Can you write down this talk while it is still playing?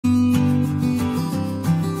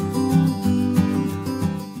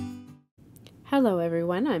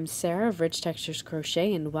everyone, I'm Sarah of Rich Textures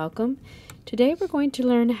Crochet and welcome. Today we're going to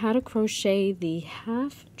learn how to crochet the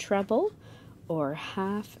half treble or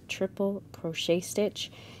half triple crochet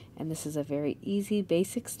stitch, and this is a very easy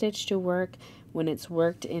basic stitch to work when it's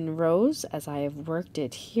worked in rows. As I have worked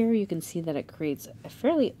it here, you can see that it creates a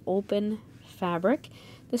fairly open fabric.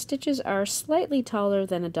 The stitches are slightly taller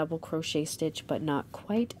than a double crochet stitch, but not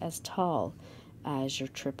quite as tall as your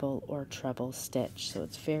triple or treble stitch, so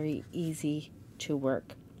it's very easy to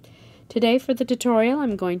work. Today for the tutorial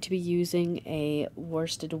I'm going to be using a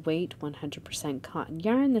worsted weight 100% cotton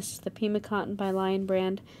yarn. This is the Pima Cotton by Lion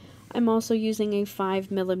brand. I'm also using a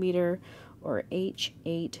 5mm or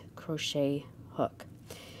H8 crochet hook.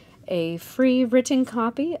 A free written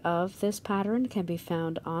copy of this pattern can be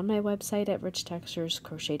found on my website at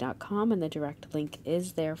richtexturescrochet.com, and the direct link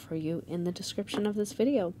is there for you in the description of this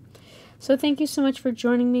video. So thank you so much for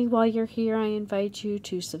joining me. While you're here, I invite you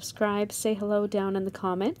to subscribe, say hello down in the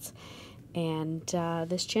comments, and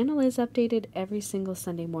this channel is updated every single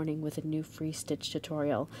Sunday morning with a new free stitch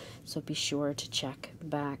tutorial, so be sure to check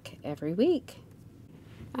back every week.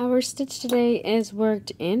 Our stitch today is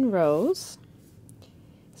worked in rows.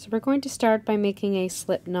 So we're going to start by making a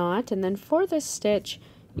slip knot, and then for this stitch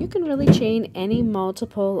you can really chain any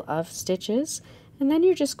multiple of stitches, and then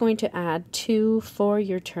you're just going to add 2 for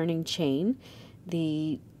your turning chain.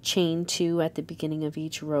 The chain 2 at the beginning of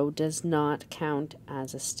each row does not count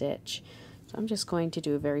as a stitch. So I'm just going to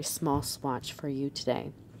do a very small swatch for you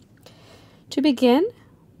today. To begin,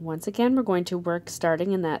 once again we're going to work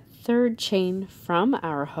starting in that 3rd chain from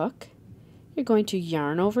our hook. You're going to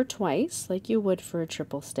yarn over twice like you would for a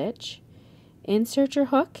triple stitch. Insert your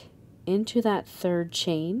hook into that 3rd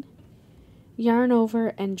chain, yarn over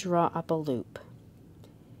and draw up a loop.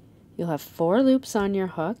 You'll have 4 loops on your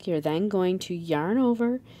hook. You're then going to yarn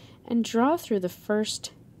over and draw through the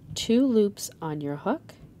first 2 loops on your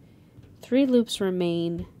hook. 3 loops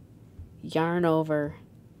remain, yarn over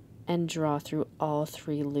and draw through all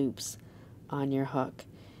 3 loops on your hook.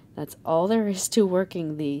 That's all there is to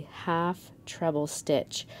working the half treble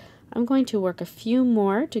stitch. I'm going to work a few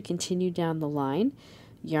more to continue down the line.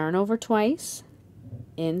 Yarn over twice,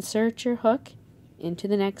 insert your hook into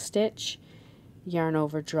the next stitch, yarn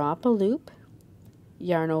over, drop a loop,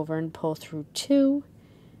 yarn over and pull through 2,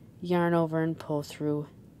 yarn over and pull through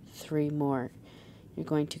 3 more. You're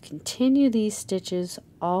going to continue these stitches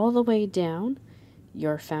all the way down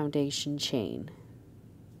your foundation chain.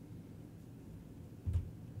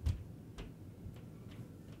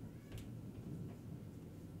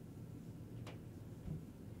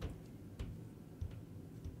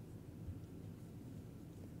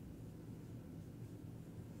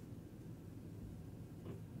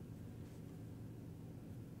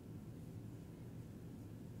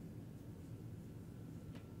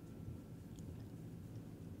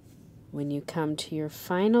 When you come to your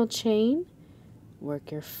final chain,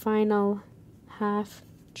 work your final half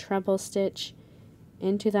treble stitch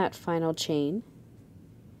into that final chain.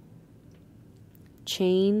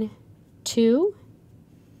 Chain 2,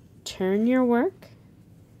 turn your work,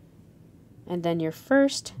 and then your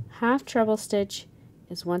first half treble stitch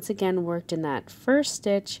is once again worked in that first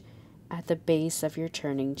stitch at the base of your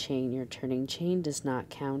turning chain. Your turning chain does not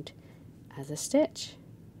count as a stitch.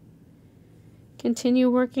 Continue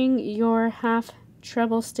working your half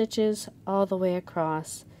treble stitches all the way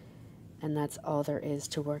across, and that's all there is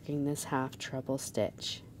to working this half treble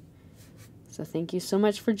stitch. So thank you so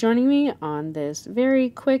much for joining me on this very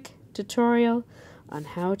quick tutorial on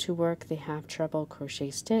how to work the half treble crochet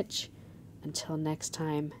stitch. Until next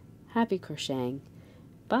time, happy crocheting.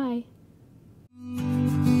 Bye.